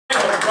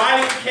a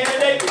writing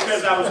candidate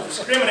because I was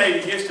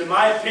discriminated against in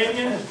my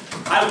opinion.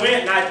 I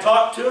went and I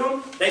talked to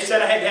them. They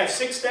said I had to have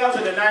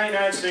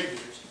 6,099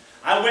 signatures.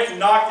 I went and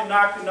knocked and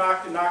knocked and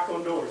knocked and knocked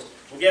on doors.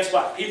 Well, guess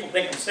what? People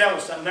think I'm selling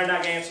something. They're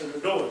not going to answer the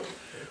door.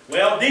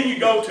 Well, then you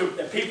go to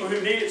the people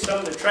who need it, some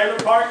of the trailer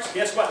parks.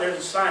 Guess what? There's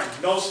a sign,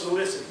 no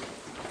soliciting.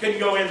 Couldn't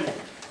go in there.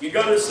 You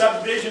go to the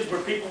subdivisions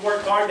where people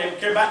work hard and they don't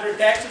care about their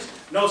taxes,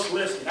 no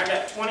soliciting. I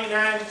got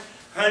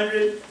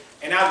 2,900,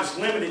 and I was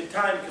limited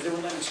time because they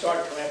wouldn't let me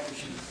start until after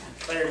she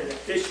declared it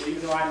officially,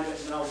 even though I knew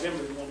it in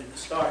November they wanted to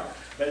start.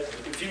 But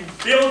if you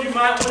feel you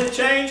might want to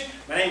change,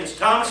 my name is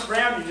Thomas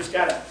Brown. You just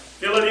got to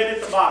fill it in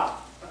at the bottom.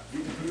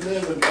 You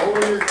live in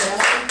Bowling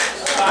County?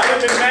 I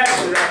live in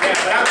Madison right now,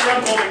 but I'm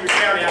from Bowling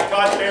County. I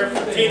taught there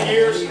for 10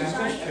 years.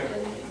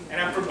 And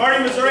I'm from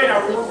Bernie, Missouri, and I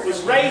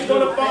was raised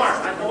on a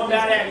farm. I know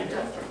about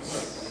agriculture.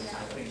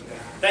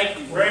 Thank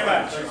you very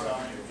much.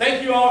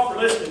 Thank you all for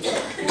listening.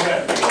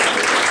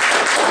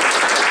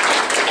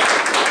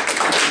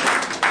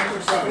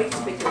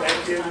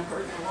 Thank you.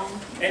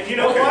 And you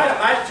know what? I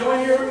might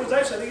join your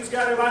organization. I think it's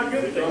got a lot of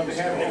good things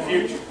in the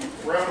future.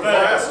 We're on the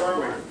glass, aren't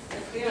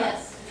we?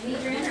 Yes.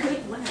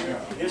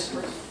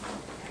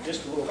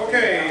 Just a little.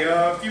 Okay,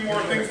 a few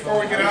more things before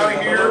we get out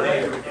of here.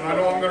 And I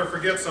know I'm going to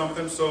forget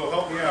something, so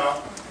help me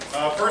out.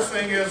 First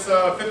thing is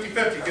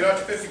 50-50. Get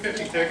out your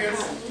 50-50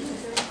 tickets.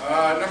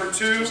 Number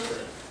 2,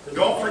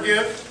 don't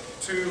forget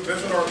to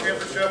visit our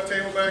pamphlet shelf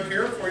table back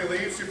here before you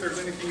leave. See if there's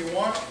anything you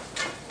want.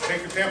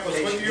 Take your pamphlets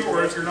with you,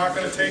 or if you're not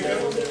going to take it,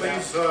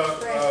 please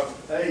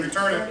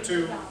return it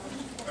to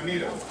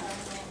Anita.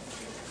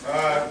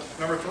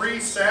 Number 3,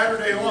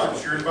 Saturday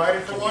lunch. You're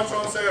invited for lunch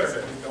on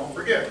Saturday. Don't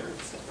forget.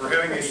 We're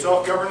having a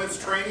self-governance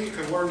training. You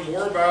can learn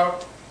more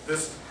about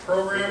this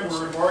program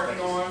we're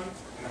embarking on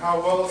and how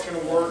well it's going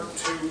to work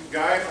to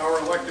guide our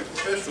elected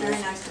officials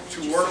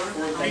to work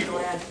for the people.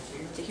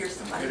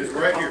 It is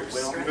right here.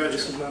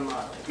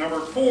 Number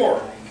 4,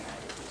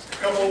 a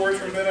couple of words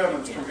from Ben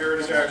Evans from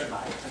Heritage Action.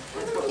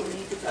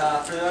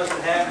 For those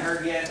that haven't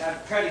heard yet,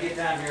 I've tried to get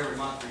down here every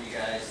month for you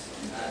guys.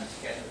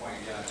 Just get the point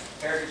you're doing.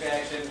 Heritage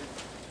Action,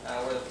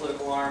 we're the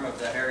political arm of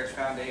the Heritage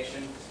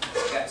Foundation.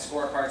 Got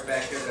scorecards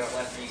back here that I've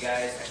left for you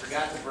guys. I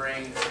forgot to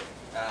bring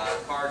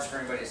cards for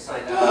anybody to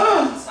sign up. I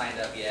haven't signed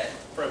up yet.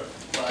 But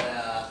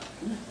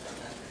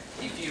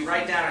if you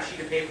write down a sheet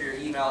of paper your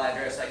email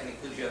address, I can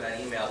include you on that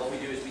email. What we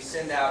do is we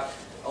send out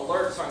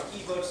alerts on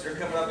key votes that are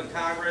coming up in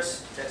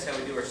Congress. That's how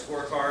we do our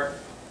scorecard.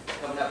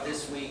 Coming up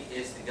this week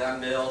is the gun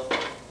bill,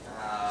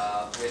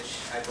 which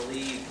I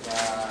believe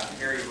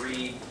Harry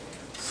Reid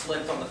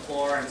slipped on the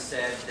floor and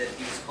said that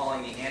he was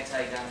calling the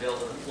anti-gun bill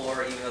to the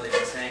floor, even though they've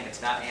been saying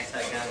it's not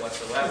anti-gun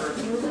whatsoever.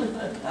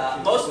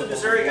 Most of the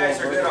Missouri guys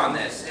are good on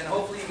this, and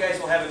hopefully you guys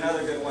will have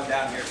another good one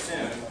down here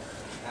soon.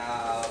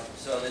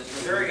 So the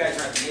Missouri guys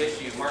aren't the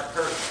issue. Mark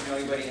Kirk, if you know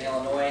anybody in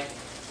Illinois,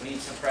 we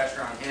need some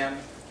pressure on him.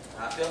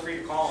 Feel free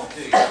to call them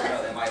too. You never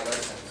know, they might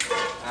listen.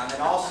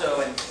 And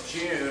also in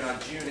June, on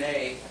June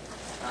 8th,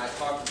 I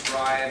talked with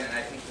Brian, and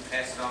I think he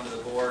passed it on to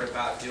the board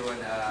about doing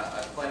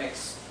a clinic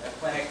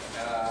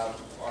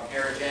on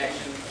Heritage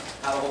Action,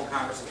 how to hold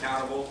Congress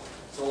accountable.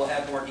 So we'll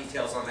have more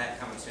details on that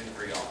coming soon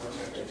for y'all.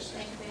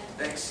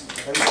 Thanks.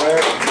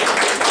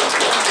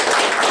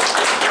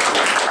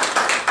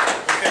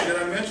 Okay, did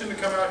I mention to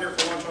come out here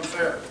for lunch on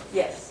Saturday?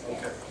 Yes.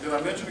 Okay. Did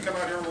I mention to come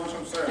out here for lunch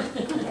on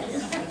Saturday?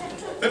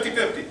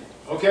 50-50.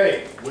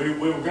 Okay, we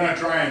were going to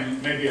try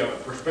and maybe a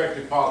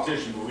prospective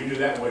politician, but we knew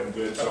that wasn't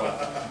good, so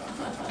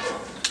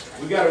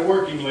we got a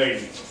working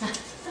lady.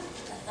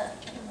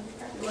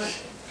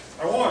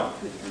 I won.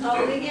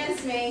 Vote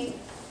against me.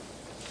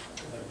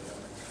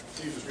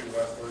 You just read the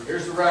last word.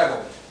 Here's the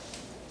rattle.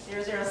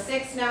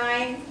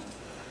 0069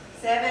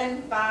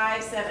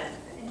 757.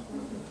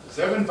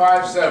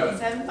 757.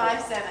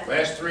 757.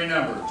 Last 3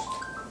 numbers.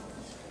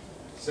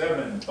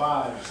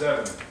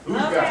 757. Who's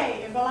got it?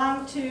 Okay, it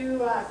belonged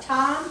to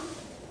Tom.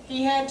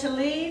 He had to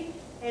leave,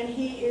 and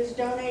he is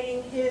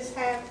donating his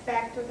half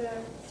back to the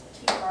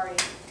Tea Party.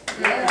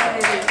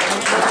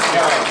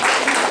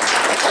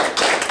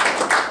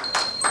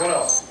 What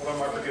else? What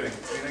am I forgetting?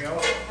 Anything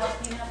else? Help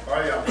clean up. All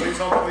right, yeah. Please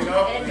help clean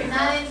up. And if you're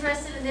not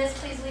interested in this,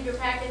 please leave your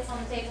packets on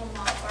the table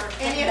or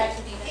take it back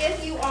to Dina.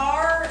 If you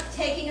are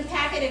taking a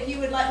packet, if you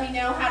would let me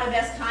know how to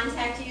best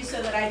contact you so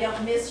that I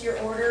don't miss your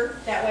order.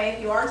 That way,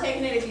 if you are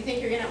taking it, if you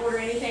think you're going to order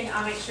anything,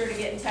 I'll make sure to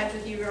get in touch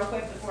with you real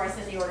quick before I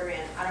send the order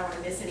in. I don't want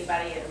to miss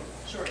anybody and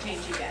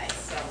shortchange you guys.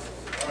 So.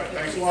 All right,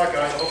 thanks a lot,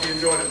 guys. I hope you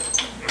enjoyed it.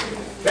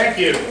 Thank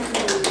you.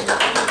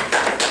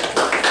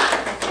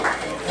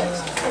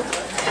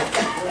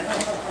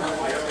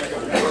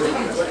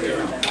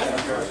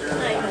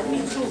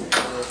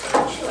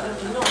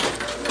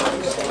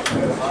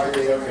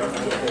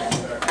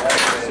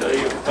 So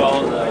you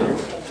call the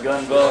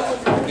gun vote?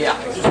 Yeah.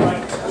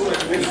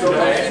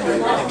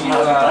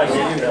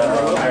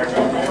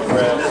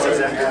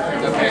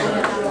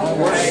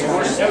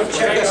 So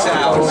check us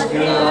out. One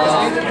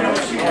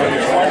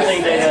thing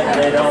they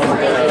don't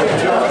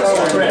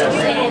stress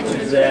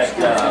is that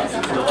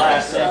the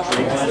last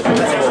century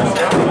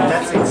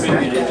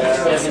contributed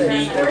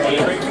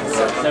 78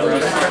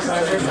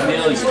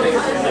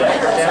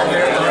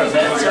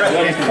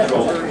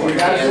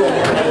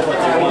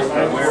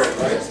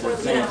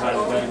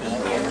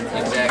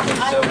 Exactly.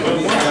 So,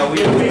 we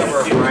cover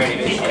a variety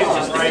of issues,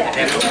 just like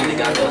everything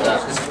got built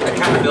up.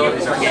 Accountability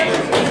is our game.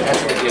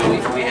 That's what we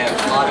do. We have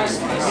lobbyists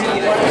in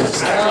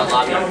DC that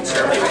lobby on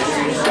conservative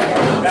issues.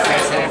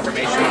 Pass that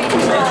information on to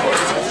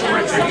the we're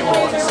entering a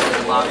role in the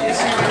citizen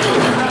lobbyists. And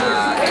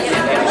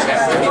we just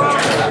have to meet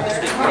this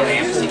week. We have the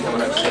embassy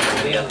coming up soon.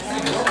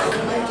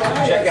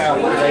 Check out,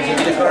 did I give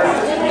you the card?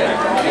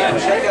 Yeah,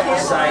 check out the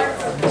site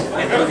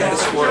and look at the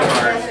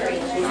scorecard.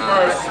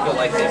 If you'll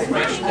like the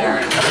information there,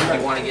 and if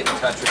you want to get in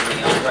touch with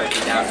me, I'll probably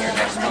be down here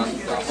next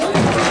month. I'll send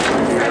you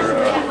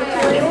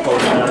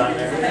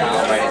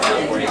I'll write it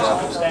down for you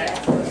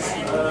though.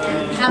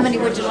 How many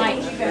would you like?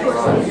 It's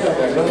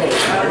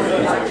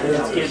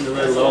getting a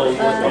little old. Is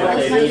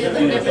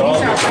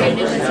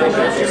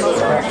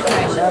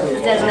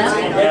that enough?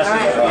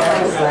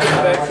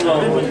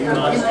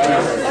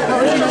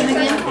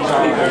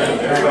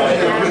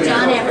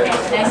 John Everett,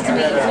 nice to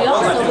meet you. We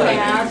also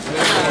have,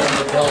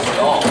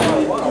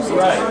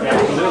 Right,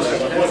 absolutely.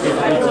 It's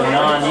a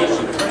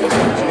non-issue.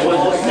 It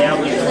was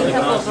established for the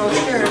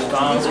Constitution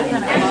response. they're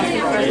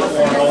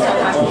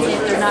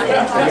not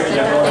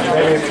interested.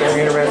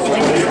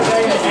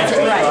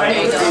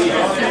 Right, there you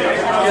go. Thank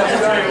you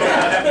very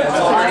much.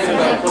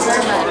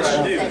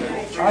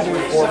 I do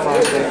 4 or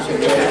 5 days a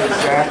year.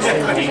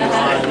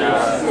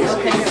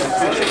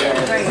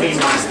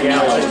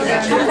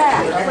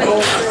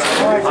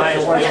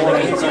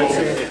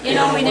 You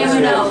know, we never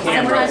know.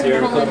 Sometimes we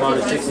pull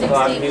in 50, 60,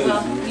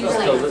 well,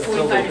 usually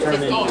 45 to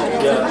 50.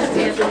 But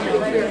thank you so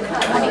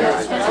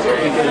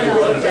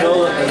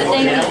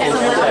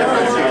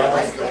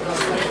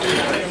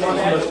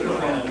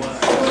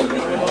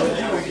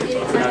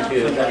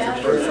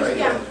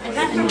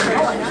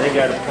They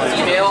got a plan.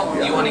 Email?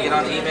 You want to get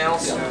on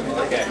emails?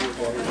 Okay.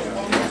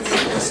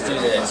 Let's do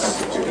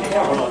this.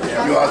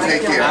 You all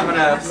take care. I'm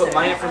gonna put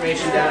my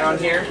information down on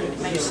here.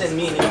 You send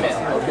me an email.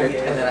 Okay.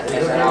 And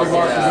then I'll get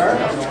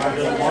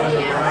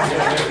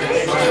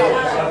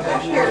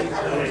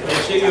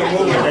See you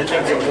moving, I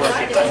think you're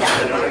working.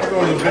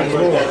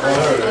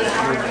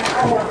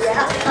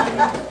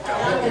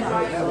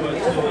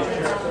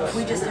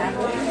 We just have.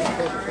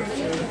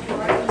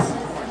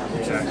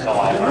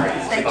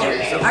 Thank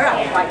you. All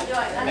right.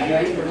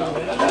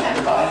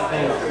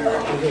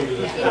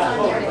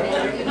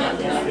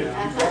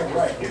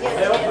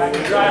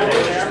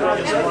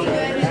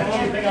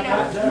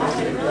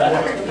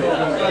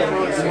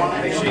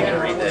 Make sure you can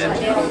read that.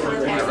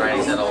 My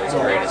writing's not always the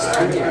greatest.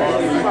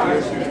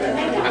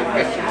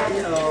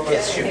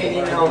 Yes, shoot me an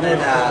email, and then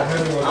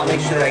I'll make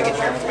sure that I get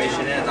your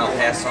information in, and I'll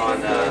pass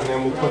on.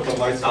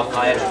 I'll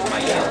add it to my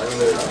email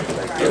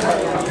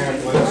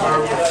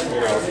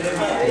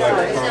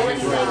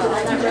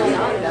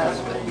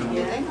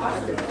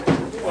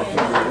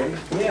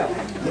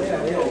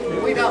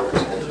We don't.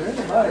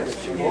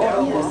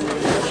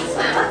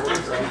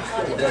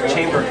 The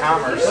Chamber of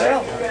Commerce.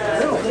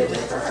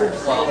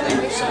 Well,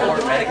 they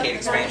support Medicaid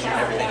expansion and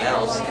everything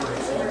else.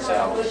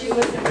 So,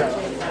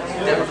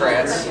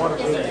 Democrats,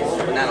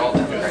 not all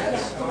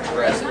Democrats,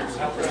 progressives.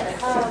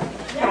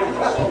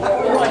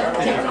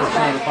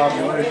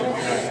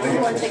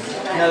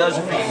 No, those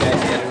are for you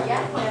guys,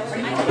 yeah.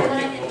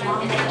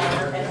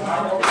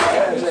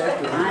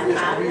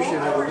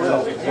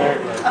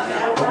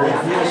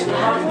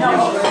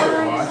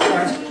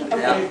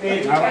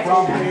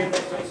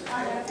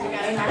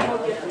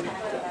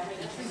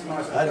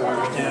 I don't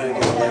understand.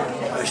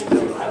 I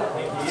still don't.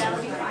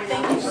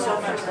 Thank you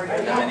so much for your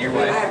And then your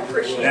way. I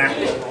appreciate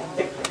it.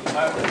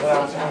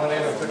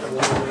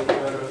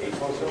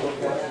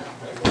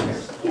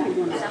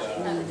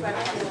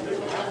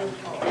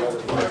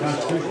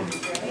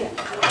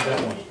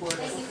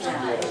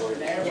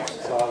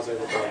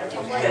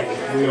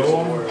 We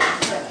owe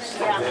them.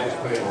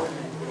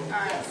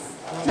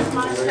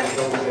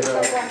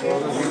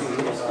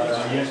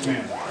 Yes,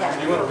 ma'am.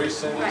 You want to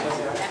resend it?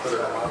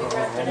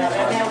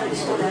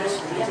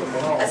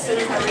 As soon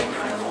as I read it.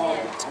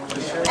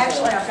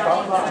 Actually, I've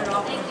got it.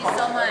 Thank you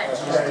so much.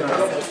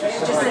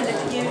 Just send it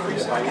to you.